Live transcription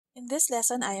In this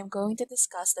lesson, I am going to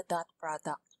discuss the dot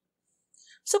product.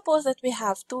 Suppose that we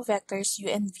have two vectors u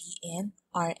and v in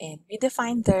Rn. We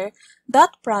define their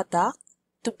dot product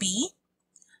to be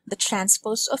the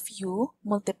transpose of u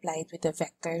multiplied with the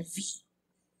vector v.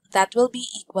 That will be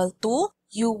equal to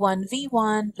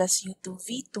u1v1 plus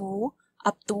u2v2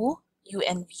 up to u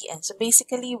and vn. So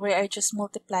basically, we are just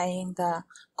multiplying the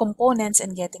components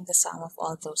and getting the sum of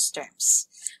all those terms.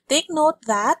 Take note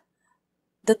that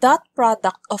the dot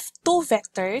product of two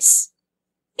vectors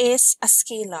is a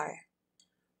scalar.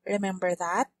 Remember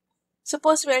that?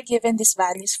 Suppose we are given these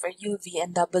values for u, v,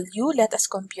 and w. Let us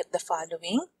compute the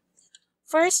following.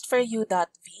 First, for u dot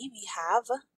v, we have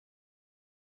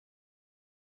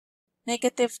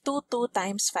negative 2, 2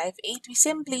 times 5, 8. We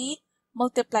simply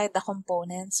multiply the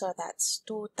components. So that's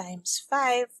 2 times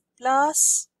 5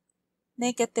 plus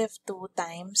negative 2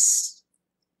 times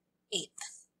 8.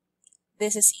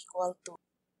 This is equal to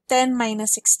 10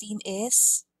 minus 16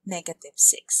 is negative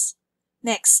 6.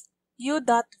 Next, u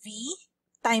dot v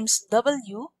times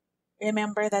w.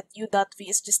 Remember that u dot v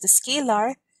is just a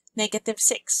scalar, negative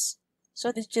 6.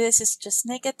 So this is just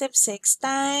negative 6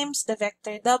 times the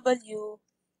vector w,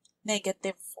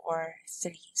 negative 4,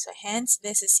 3. So hence,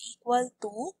 this is equal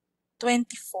to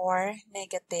 24,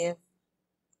 negative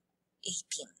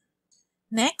 18.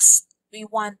 Next, we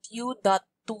want u dot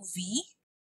 2v.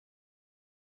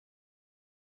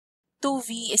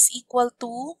 2v is equal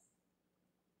to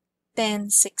 10,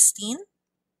 16.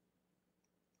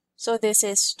 So this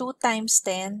is 2 times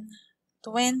 10,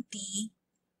 20,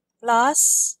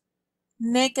 plus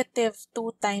negative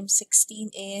 2 times 16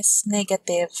 is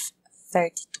negative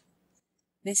 32.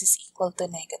 This is equal to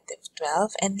negative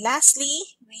 12. And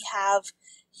lastly, we have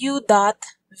u dot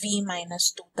v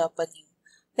minus 2w.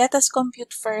 Let us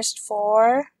compute first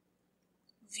for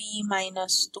v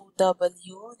minus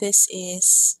 2w. This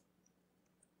is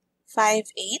 5,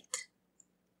 8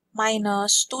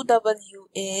 minus 2w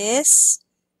is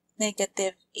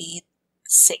negative 8,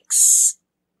 6.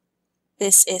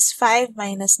 This is 5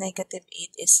 minus negative 8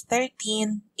 is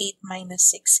 13. 8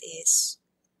 minus 6 is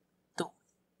 2.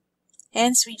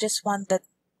 Hence, we just want the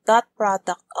dot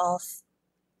product of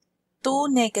 2,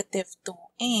 negative 2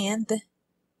 and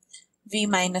v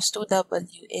minus 2w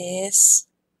is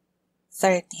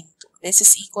 13, 2. This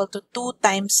is equal to 2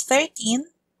 times 13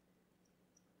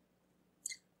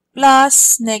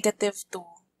 plus negative 2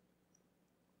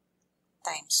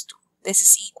 times 2. This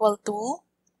is equal to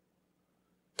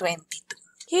 22.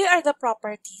 Here are the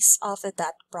properties of the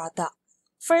dot product.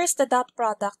 First, the dot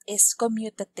product is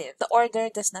commutative. The order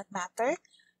does not matter.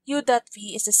 U dot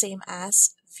v is the same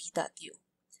as v dot u.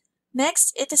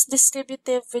 Next, it is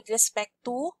distributive with respect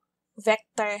to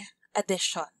vector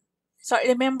addition. So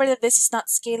remember that this is not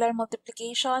scalar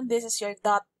multiplication. This is your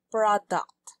dot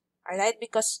product. Alright?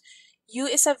 Because u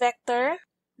is a vector,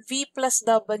 v plus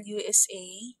w is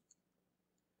a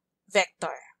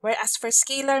vector. Whereas for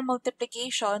scalar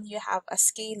multiplication, you have a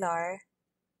scalar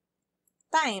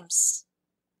times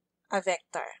a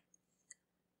vector.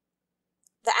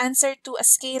 The answer to a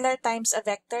scalar times a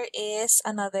vector is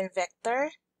another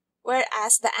vector,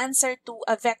 whereas the answer to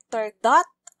a vector dot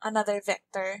another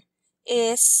vector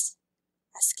is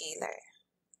a scalar.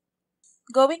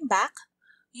 Going back,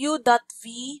 u dot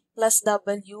v plus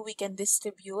w, we can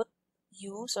distribute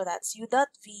u, so that's u dot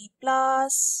v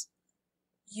plus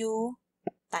u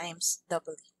times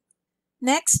w.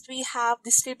 Next, we have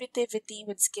distributivity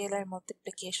with scalar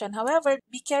multiplication. However,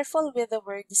 be careful with the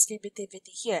word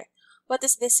distributivity here. What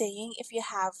is this saying? If you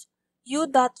have u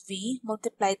dot v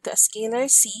multiplied to a scalar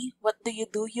c, what do?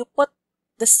 You put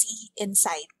the c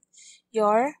inside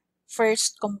your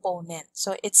first component.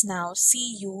 So it's now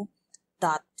cu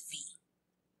dot v.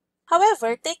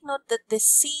 However, take note that this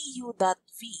cu dot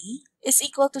v is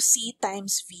equal to c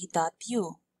times v dot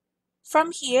u.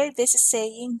 From here, this is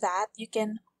saying that you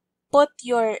can put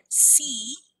your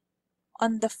c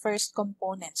on the first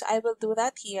component. So I will do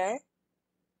that here.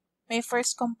 My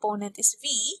first component is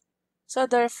v. So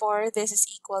therefore, this is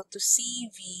equal to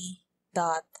cv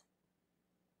dot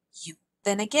u.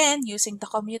 Then again, using the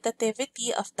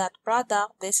commutativity of that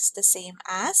product, this is the same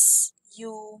as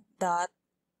u dot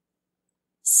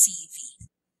cv.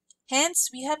 Hence,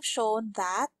 we have shown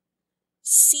that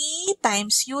c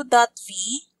times u dot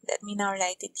v, let me now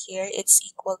write it here, it's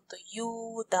equal to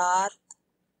u dot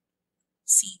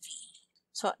cv.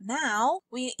 So now,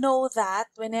 we know that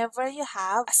whenever you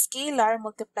have a scalar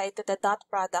multiplied to the dot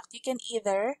product, you can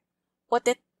either put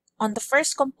it on the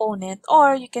first component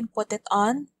or you can put it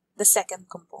on the second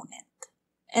component.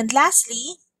 And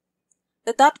lastly,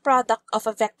 the dot product of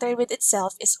a vector with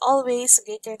itself is always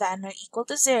greater than or equal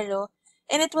to 0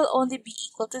 and it will only be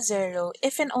equal to 0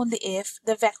 if and only if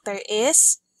the vector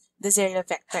is the 0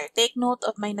 vector. Take note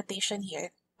of my notation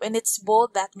here. When it's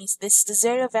bold, that means this is the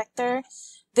 0 vector.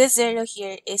 This 0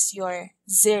 here is your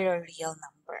 0 real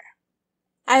number.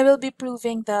 I will be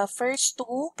proving the first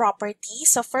two properties.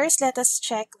 So first, let us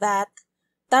check that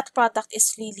dot product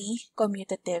is really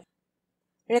commutative.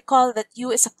 Recall that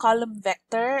U is a column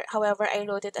vector. However, I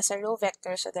wrote it as a row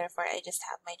vector, so therefore I just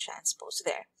have my transpose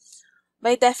there.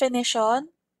 By definition,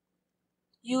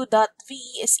 U dot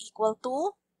V is equal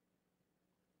to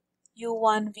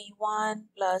U1 V1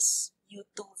 plus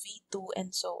U2 V2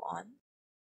 and so on,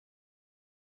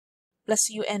 plus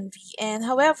UN Vn.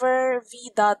 However,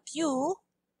 V dot U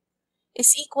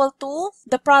is equal to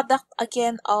the product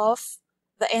again of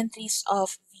the entries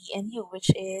of V and U,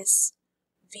 which is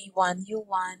V1,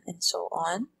 U1, and so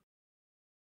on.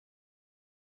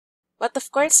 But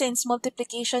of course, since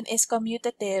multiplication is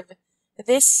commutative,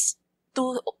 these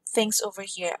two things over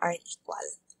here are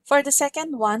equal. For the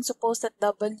second one, suppose that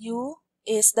W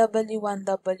is W1,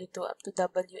 W2 up to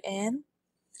Wn.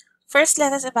 First,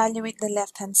 let us evaluate the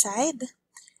left-hand side.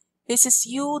 This is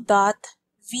U dot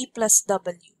V plus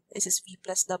W. This is V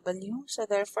plus W. So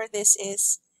therefore, this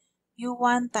is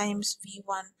U1 times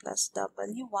V1 plus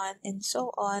W1 and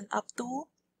so on up to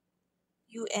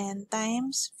UN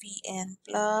times Vn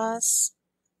plus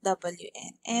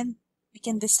Wn. And we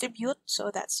can distribute. So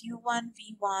that's U1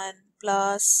 V1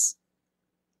 plus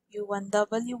U1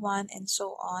 W1 and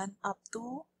so on up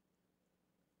to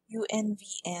UN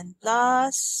Vn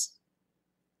plus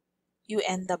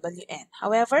UN Wn.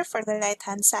 However, for the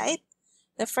right-hand side,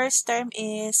 the first term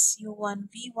is U1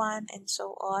 V1 and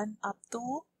so on up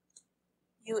to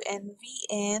UN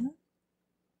Vn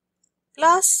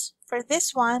plus, for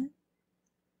this one,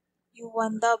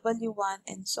 U1 W1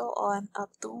 and so on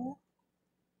up to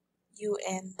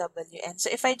UN Wn. So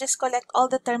if I just collect all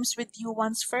the terms with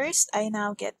U1s first, I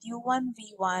now get U1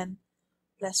 V1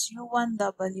 plus U1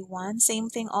 W1. Same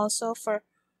thing also for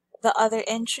the other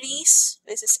entries.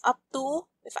 This is up to,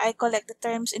 if I collect the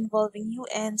terms involving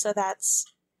UN, so that's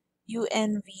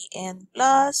UN Vn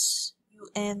plus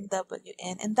UN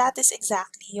Wn. And that is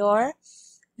exactly your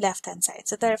left-hand side.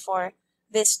 So therefore,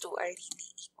 these two are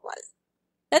really equal.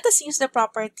 Let us use the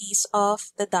properties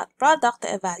of the dot product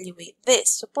to evaluate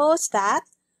this. Suppose that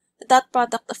the dot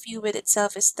product of U with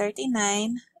itself is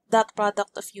 39, dot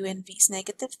product of U and V is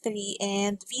 -3,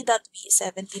 and V dot V is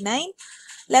 79.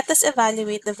 Let us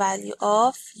evaluate the value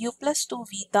of U plus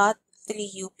 2V dot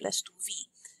 3U plus 2V.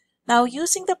 Now,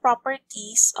 using the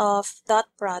properties of dot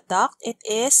product, it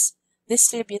is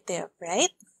distributive,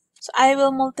 right? So I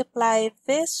will multiply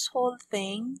this whole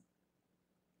thing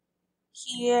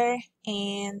here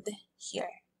and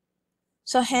here.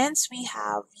 So hence we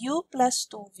have U plus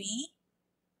 2V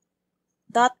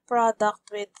dot product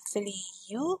with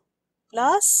 3U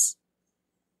plus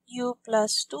U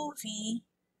plus 2V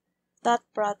dot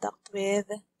product with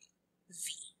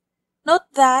V.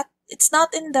 Note that it's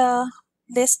not in the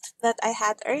list that I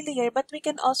had earlier, but we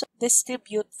can also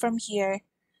distribute from here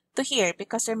to here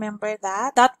because remember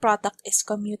that dot product is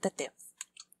commutative.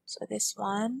 So this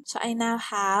one. So I now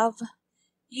have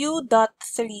U dot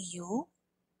 3U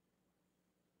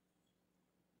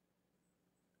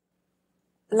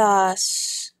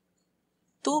plus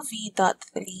 2V dot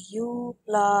 3U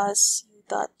plus U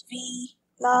dot V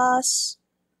plus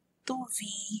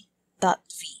 2V dot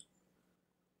V.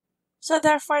 So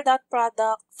therefore, that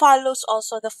product follows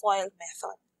also the FOIL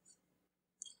method.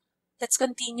 Let's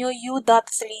continue. U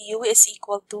dot 3U is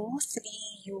equal to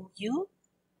 3UU.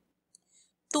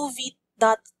 2V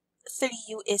dot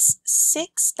 3U is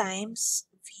 6 times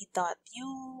V dot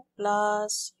U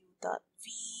plus U dot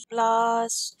V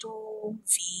plus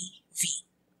 2VV.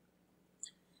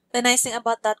 The nice thing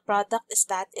about that product is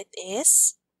that it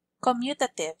is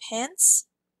commutative. Hence,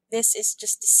 this is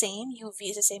just the same. UV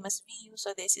is the same as VU,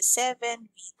 so this is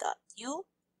 7V dot U.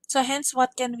 So hence,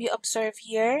 what can we observe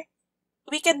here?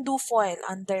 We can do FOIL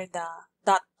under the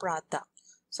dot product.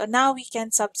 So now we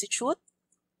can substitute.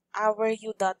 Our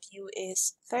U dot U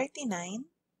is 39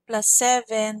 plus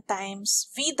 7 times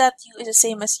V dot U is the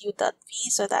same as U dot V,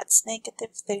 so that's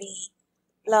 -3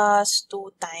 plus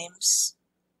 2 times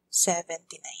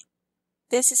 79.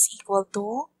 This is equal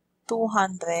to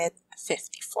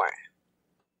 254.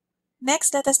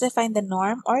 Next, let us define the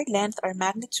norm or length or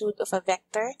magnitude of a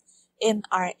vector in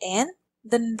Rn.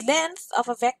 The length of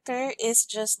a vector is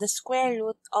just the square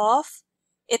root of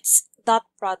its dot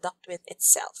product with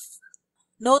itself.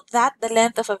 Note that the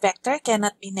length of a vector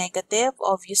cannot be negative.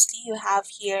 Obviously, you have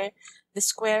here the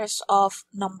squares of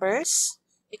numbers.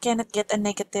 You cannot get a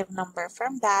negative number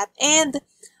from that. And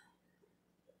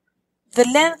the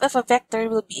length of a vector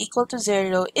will be equal to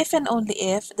 0 if and only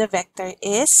if the vector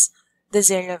is the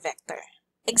 0 vector.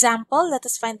 Example, let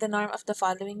us find the norm of the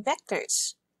following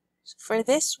vectors. So for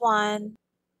this one,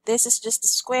 this is just the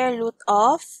square root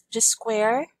of, just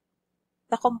square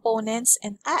the components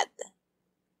and add.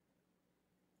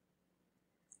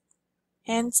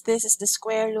 Hence, this is the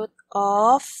square root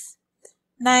of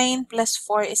 9 plus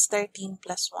 4 is 13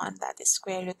 plus 1. That is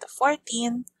square root of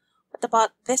 14. What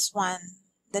about this one?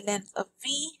 The length of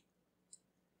v.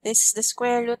 This is the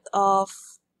square root of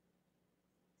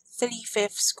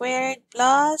 3/5 squared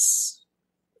plus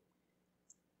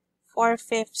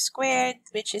 4/5 squared,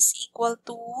 which is equal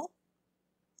to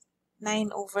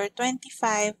 9 over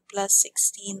 25 plus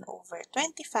 16 over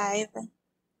 25,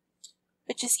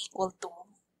 which is equal to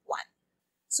 1.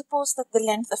 Suppose that the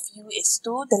length of u is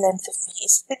 2, the length of v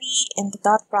is 3, and the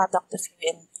dot product of u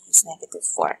and v is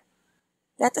 -4.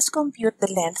 Let us compute the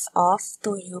length of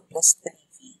 2u plus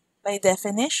 3v. By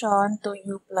definition,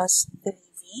 2u plus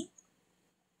 3v,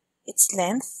 its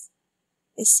length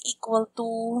is equal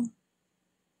to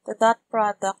the dot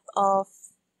product of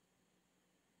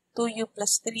 2u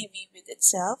plus 3v with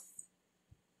itself,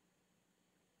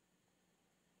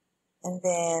 and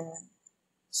then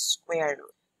square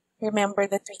root. Remember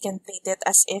that we can treat it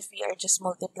as if we are just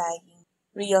multiplying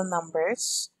real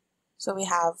numbers. So we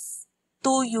have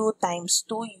 2u times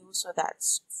 2u, so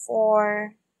that's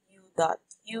 4u dot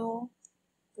u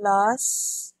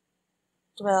plus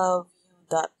 12u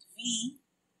dot v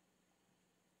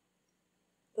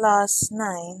plus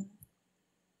 9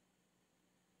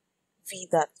 v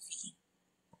dot v.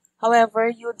 However,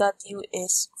 u dot u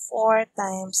is 4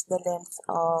 times the length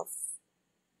of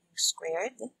u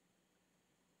squared.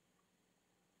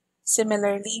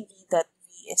 Similarly, v dot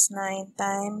v is 9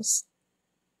 times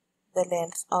the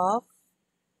length of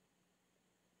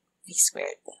v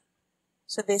squared.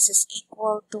 So this is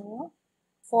equal to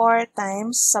 4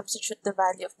 times, substitute the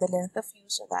value of the length of u,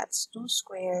 so that's 2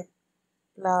 squared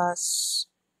plus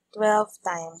 12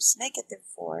 times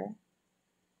 -4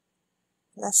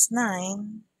 plus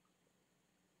 9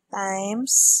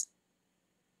 times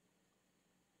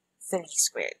 3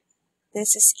 squared.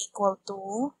 This is equal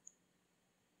to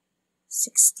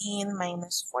 16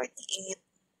 minus 48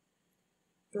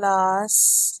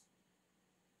 plus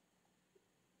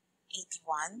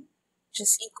 81, which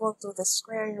is equal to the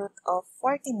square root of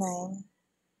 49.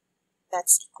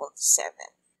 That's equal to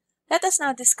 7. Let us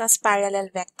now discuss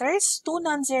parallel vectors. Two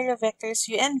non-zero vectors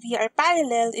u and v are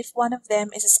parallel if one of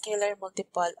them is a scalar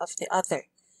multiple of the other.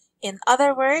 In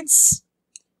other words,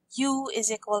 u is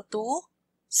equal to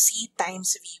c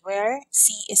times v, where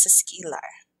c is a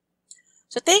scalar.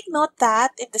 So take note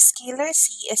that if the scalar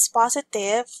c is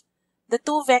positive, the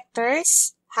two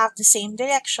vectors have the same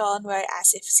direction,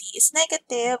 whereas if c is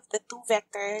negative, the two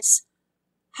vectors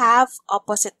have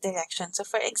opposite direction. So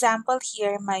for example,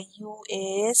 here my u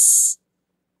is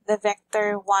the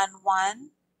vector 1,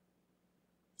 1,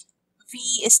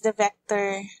 v is the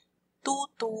vector 2,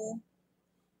 2,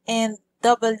 and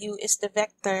w is the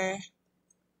vector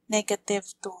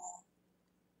 -2,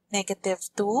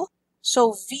 -2.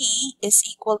 So v is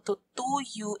equal to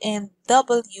 2u and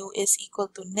w is equal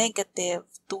to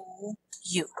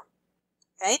 -2u,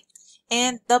 right?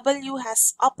 And w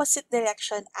has opposite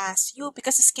direction as u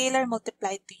because the scalar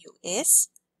multiplied to u is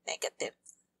negative.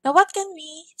 Now what can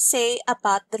we say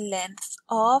about the length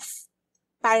of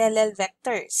parallel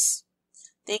vectors?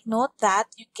 Take note that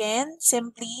you can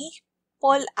simply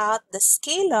pull out the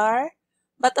scalar,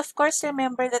 but of course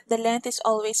remember that the length is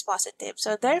always positive.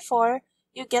 So therefore,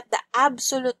 you get the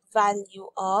absolute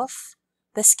value of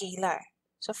the scalar.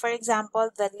 So for example,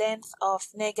 the length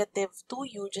of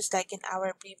 -2u, just like in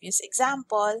our previous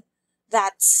example,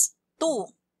 that's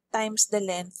 2 times the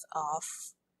length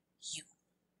of u.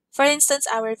 For instance,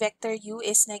 our vector u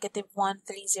is -1,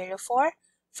 3, 0, 4.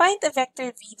 Find a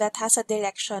vector v that has a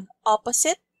direction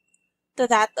opposite to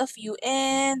that of u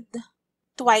and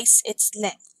twice its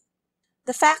length.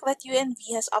 The fact that u and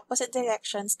v has opposite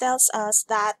directions tells us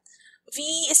that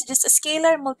v is just a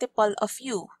scalar multiple of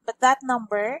u, but that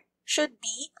number should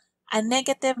be a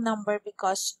negative number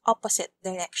because opposite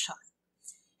direction.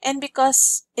 And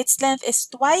because its length is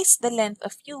twice the length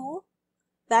of u,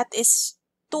 that is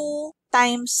 2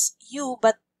 times u,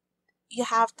 but you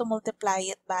have to multiply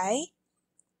it by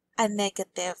a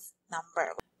negative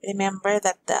number. Remember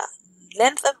that the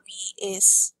length of v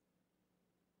is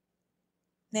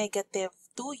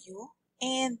 -2u,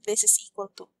 and this is equal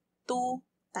to 2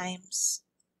 times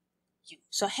u.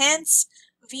 So hence,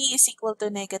 v is equal to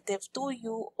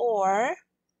 -2u or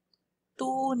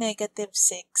 2,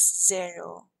 -6,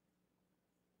 0,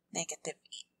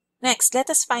 -8. Next, let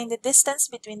us find the distance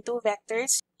between two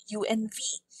vectors u and v.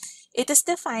 It is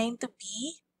defined to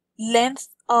be length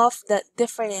of the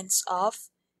difference of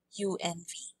u and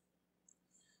v.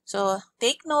 So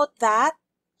take note that,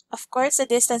 of course, the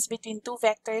distance between two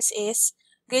vectors is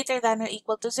greater than or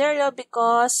equal to 0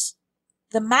 because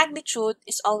the magnitude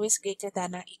is always greater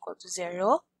than or equal to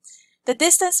 0. The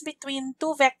distance between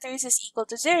two vectors is equal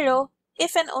to 0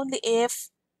 if and only if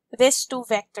these two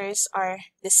vectors are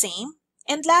the same.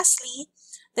 And lastly,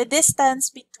 the distance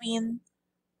between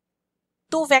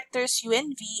two vectors u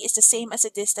and v is the same as the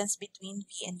distance between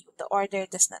v and u. The order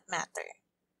does not matter.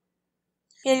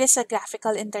 Here is a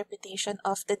graphical interpretation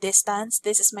of the distance.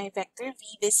 This is my vector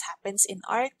v. This happens in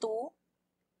R2.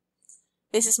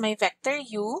 This is my vector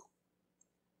u.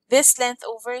 This length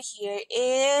over here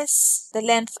is the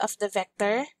length of the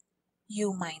vector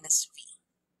u minus v.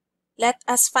 Let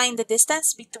us find the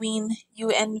distance between u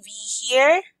and v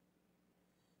here.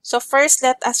 So first,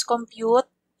 let us compute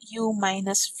u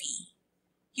minus v.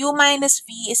 U minus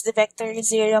v is the vector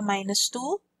 0 minus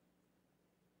 2.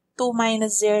 2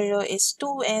 minus 0 is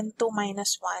 2 and 2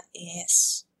 minus 1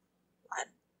 is 1.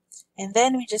 And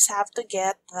then we just have to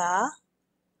get the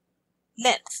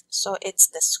length. So it's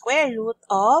the square root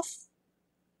of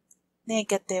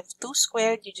negative 2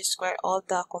 squared. You just square all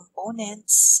the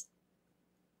components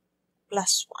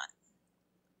plus 1.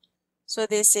 So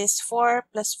this is 4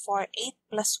 plus 4, 8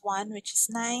 plus 1, which is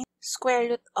 9. Square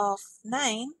root of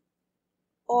 9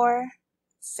 or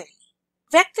 3.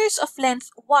 Vectors of length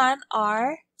 1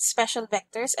 are special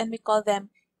vectors and we call them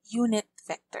unit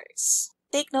vectors.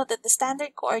 Take note that the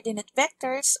standard coordinate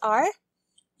vectors are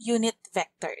unit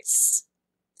vectors.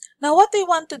 Now what we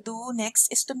want to do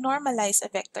next is to normalize a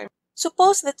vector.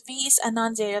 Suppose that v is a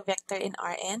non-zero vector in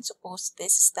Rn. Suppose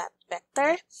this is that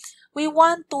vector. We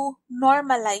want to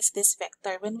normalize this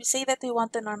vector. When we say that we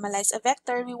want to normalize a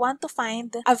vector, we want to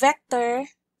find a vector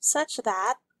such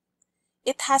that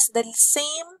it has the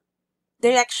same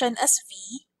direction as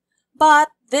v, but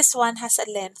this one has a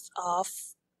length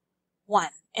of 1.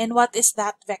 And what is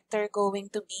that vector going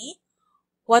to be?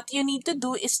 What you need to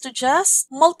do is to just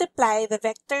multiply the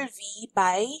vector v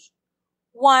by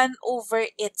 1 over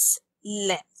its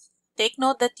length. Take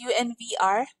note that u and v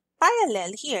are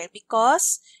parallel here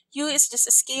because u is just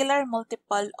a scalar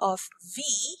multiple of v,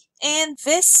 and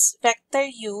this vector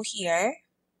u here,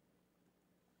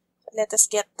 let us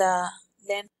get the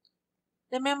length.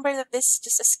 Remember that this is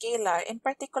just a scalar. In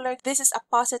particular, this is a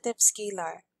positive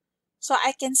scalar. So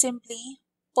I can simply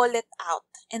pull it out.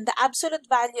 And the absolute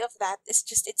value of that is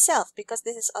just itself because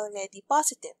this is already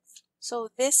positive. So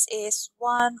this is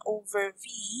 1 over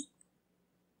v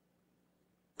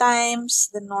times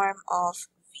the norm of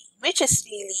v, which is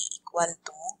really equal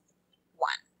to 1.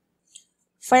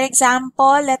 For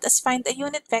example, let us find a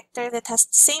unit vector that has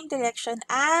the same direction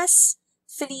as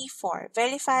 3, 4.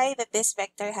 Verify that this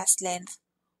vector has length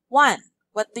 1.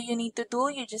 What do you need to do?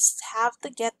 You just have to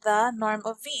get the norm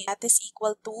of v. That is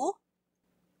equal to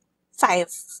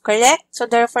 5, correct? So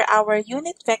therefore, our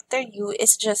unit vector u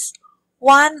is just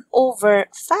 1 over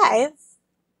 5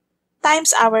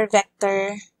 times our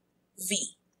vector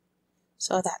v.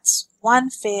 So that's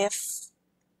 1/5,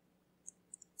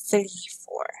 3,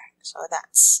 4. So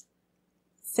that's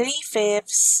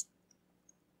 3/5,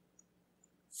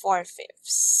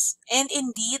 4/5. And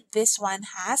indeed, this one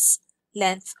has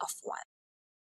length of 1.